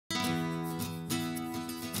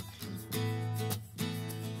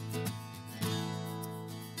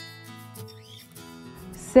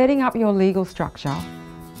setting up your legal structure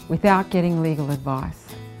without getting legal advice.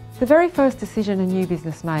 The very first decision a new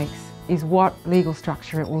business makes is what legal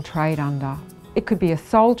structure it will trade under. It could be a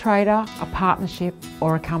sole trader, a partnership,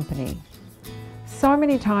 or a company. So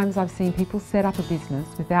many times I've seen people set up a business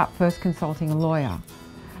without first consulting a lawyer.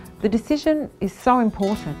 The decision is so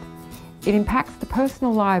important. It impacts the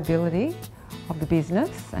personal liability of the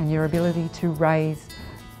business and your ability to raise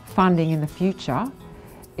funding in the future.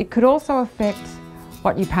 It could also affect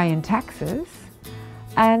what you pay in taxes,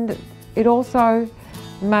 and it also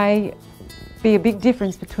may be a big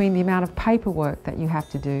difference between the amount of paperwork that you have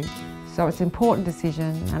to do. So it's an important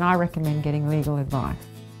decision, and I recommend getting legal advice.